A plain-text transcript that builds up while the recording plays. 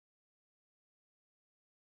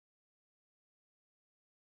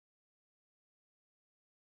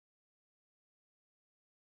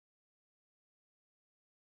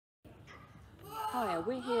Hiya,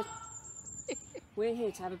 we're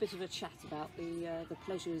here to have a bit of a chat about the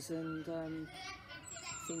pleasures and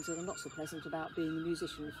things that are not so pleasant about being a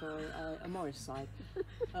musician for a Morris side.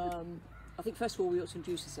 I think first of all we ought to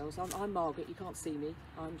introduce ourselves. I'm Margaret, you can't see me,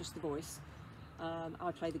 I'm just the voice.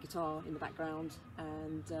 I play the guitar in the background,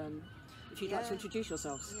 and if you'd like to introduce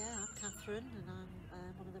yourselves. Yeah, I'm Catherine, and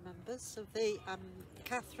I'm one of the members of the. I'm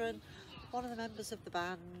Catherine, one of the members of the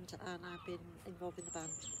band, and I've been involved in the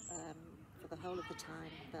band for the whole of the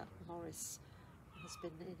time that Morris has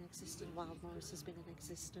been in existence. Wyld Morris has been in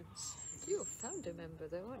existence. You're a founder member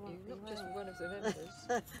though, aren't you? Not just one of the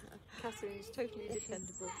members. Catherine is totally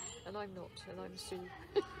dependable, and I'm not, and I'm Sue.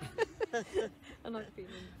 And I've been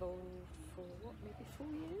involved for, what, maybe 4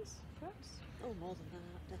 years, perhaps? Oh, more than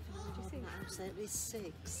that, definitely What do you more than think? that. I would say at least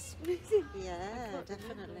 6. Really? Yeah, can't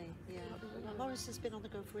definitely. remember. Yeah, I can't remember. Morris has been on the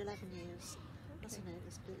go for 11 years, hasn't it?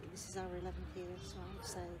 This is our 11th year, so I would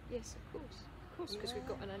say. Yes, of course, because we've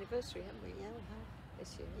got an anniversary, haven't we? Yeah, we have.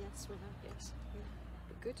 This year. Yes, we have. Yes. Yeah.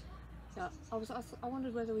 But good. I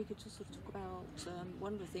wondered whether we could just sort of talk about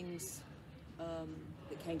one of the things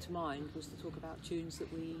that came to mind was to talk about tunes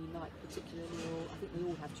that we like particularly, or I think we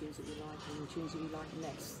all have tunes that we like and tunes that we like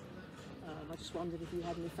less. I just wondered if you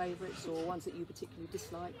had any favourites, or ones that you particularly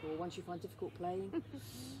dislike, or ones you find difficult playing.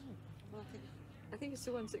 Well, I think it's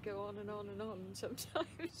the ones that go on and on and on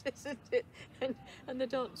sometimes, isn't it? And the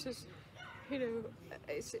dancers, you know,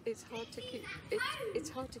 it's hard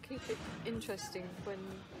to keep it interesting when,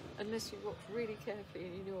 unless you watch really carefully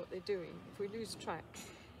and you know what they're doing. If we lose track,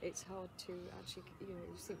 it's hard to actually, you know,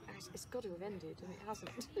 you think it's got to have ended, and it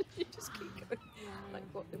hasn't. You just keep going. Like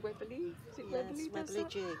what, the Webberley? Is it Webberley? yes, Webberley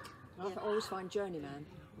jig. I always find Journeyman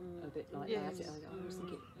a bit like that. I always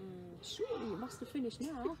think surely it must have finished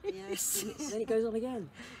now. Yes. Then it goes on again.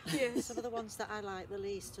 Yes. Some of the ones that I like the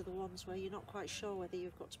least are the ones where you're not quite sure whether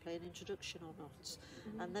you've got to play an introduction or not.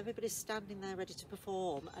 And everybody's standing there ready to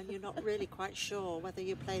perform, and you're not really quite sure whether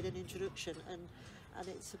you played an introduction, and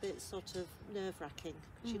it's a bit sort of nerve-wracking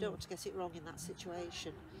because you don't want to get it wrong in that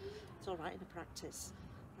situation. It's all right in a practice.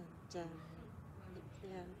 And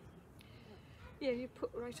Yeah, you put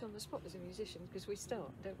right on the spot as a musician, because we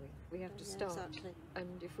start, don't we? We have to start. Exactly.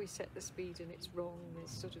 And if we set the speed and it's wrong, there's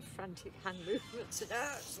sort of frantic hand movements and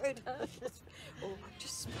slow down, or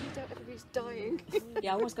just speed out, everybody's dying.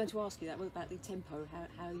 Yeah, I was going to ask you that about the tempo,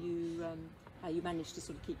 how you manage to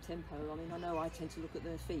sort of keep tempo. I mean, I know I tend to look at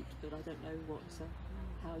their feet, but I don't know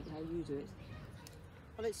how you do it.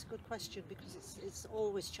 well, it's a good question, because it's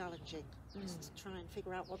always challenging to try and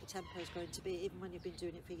figure out what the tempo is going to be, even when you've been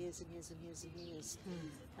doing it for years and years and years and years.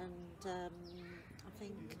 And I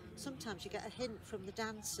think sometimes you get a hint from the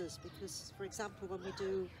dancers, because, for example, when we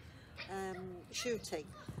do shooting,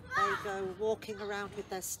 they go walking around with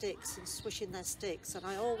their sticks and swishing their sticks, and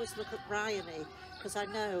I always look at Bryony, because I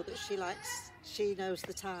know that she knows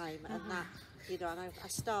the time, and that, you know, and I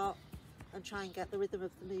start and try and get the rhythm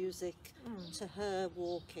of the music to her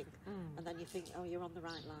walking, and then you think, oh, you're on the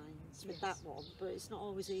right lines with that one, but it's not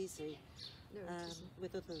always easy. No, it isn't.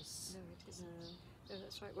 With others. No, it isn't. No,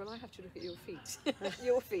 that's right. Well, I have to look at your feet,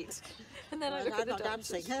 your feet, and then I look I'm at the not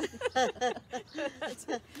dancers.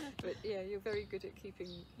 dancing. But yeah, you're very good at keeping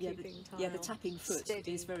time. Yeah, the tapping foot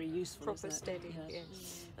steady, is very useful. proper isn't it? steady. Yeah.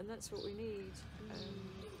 Yes, and that's what we need. And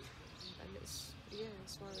it's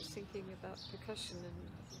that's why I was thinking about percussion and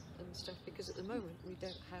stuff, because at the moment we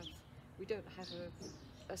don't have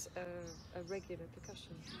a regular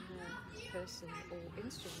percussion person or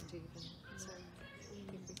instrument even. So I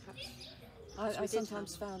think we perhaps. I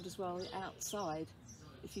sometimes found as well outside,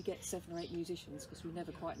 if you get 7 or 8 musicians, because we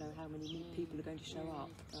never quite know how many people are going to show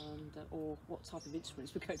up, and or what type of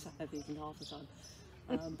instruments we're going to have even half the time.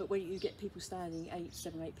 But when you get people standing,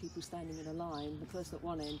 7 or 8 people standing in a line, the person at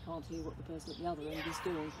one end can't hear what the person at the other end is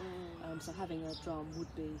doing. So having a drum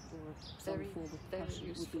would be, or some form of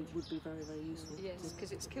percussion would be very, very useful. Yes,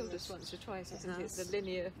 because it's killed us once or twice, hasn't it? has. The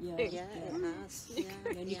linear Yeah, thing. it has.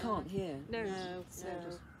 Yeah, And you can't hear. No, No, it's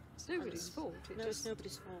nobody's fault. It no, just it's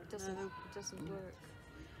nobody's fault. doesn't work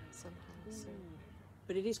sometimes. So.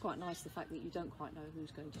 But it is quite nice, the fact that you don't quite know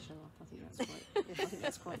who's going to show up. I think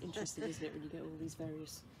that's quite interesting, isn't it, when you get all these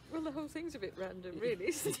various. Well, the whole thing's a bit random, really,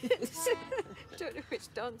 isn't it? You don't know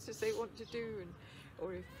which dances they want to do,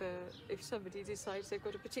 or if somebody decides they've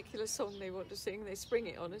got a particular song they want to sing, they spring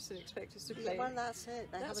it on us and expect us to play. Well, that's it.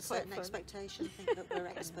 They have That's a quite certain fun. expectation, think that we're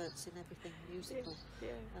experts in everything musical. Yeah.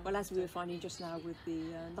 Well, as we were finding just now with the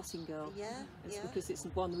Nightingale, it's because it's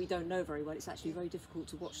one that we don't know very well. It's actually very difficult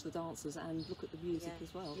to watch the dancers and look at the music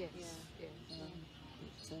as well. Yes. Yeah.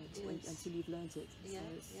 Until you've learnt it. Yeah,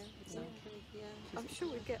 So exactly. Yeah. I'm sure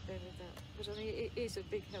we'd get there with that, but I mean, it is a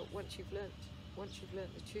big help once you've learnt once you've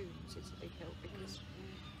learnt the tunes, it's a big help because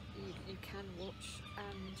you can watch,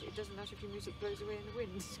 and it doesn't matter if your music blows away in the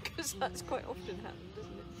wind, because that's quite often happened,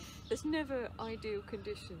 doesn't it? There's never ideal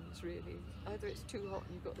conditions really. Either it's too hot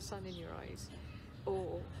and you've got the sun in your eyes,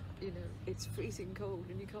 or you know it's freezing cold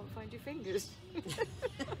and you can't find your fingers.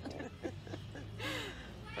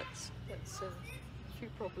 that's a few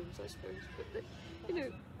problems, I suppose. But you know,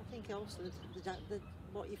 I think also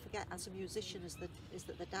what you forget as a musician is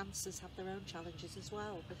that the dancers have their own challenges as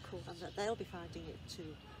well, of course, and that they'll be finding it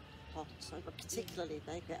too hot. So particularly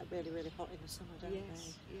they get really, really hot in the summer, don't they?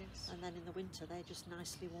 Yes. And then in the winter they just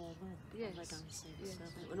nicely warm up when they're dancing. Yes.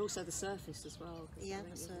 So And also the surface as well. Yeah,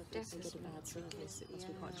 I think the if they get a surface. bad surface, it must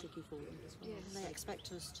be quite tricky for them as well. Yes. and they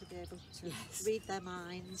expect us to be able to Yes. read their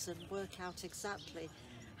minds and work out exactly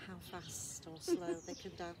how fast or slow they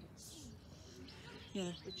can dance,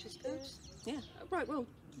 Yeah. which is good. Yeah. Right. Well,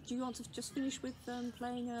 do you want to just finish with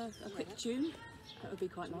playing a quick tune? That would be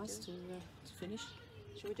quite nice to finish.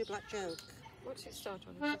 Shall we do Black Joke? what's it start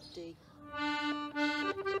on? D.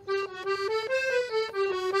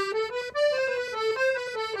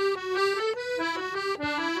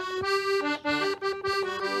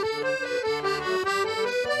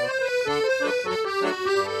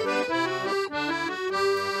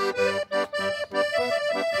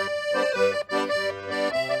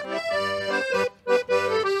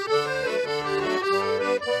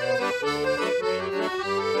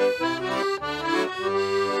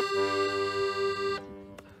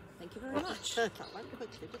 Thank you very much. That went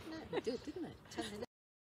quickly, didn't it? It did, didn't it? 10 minutes.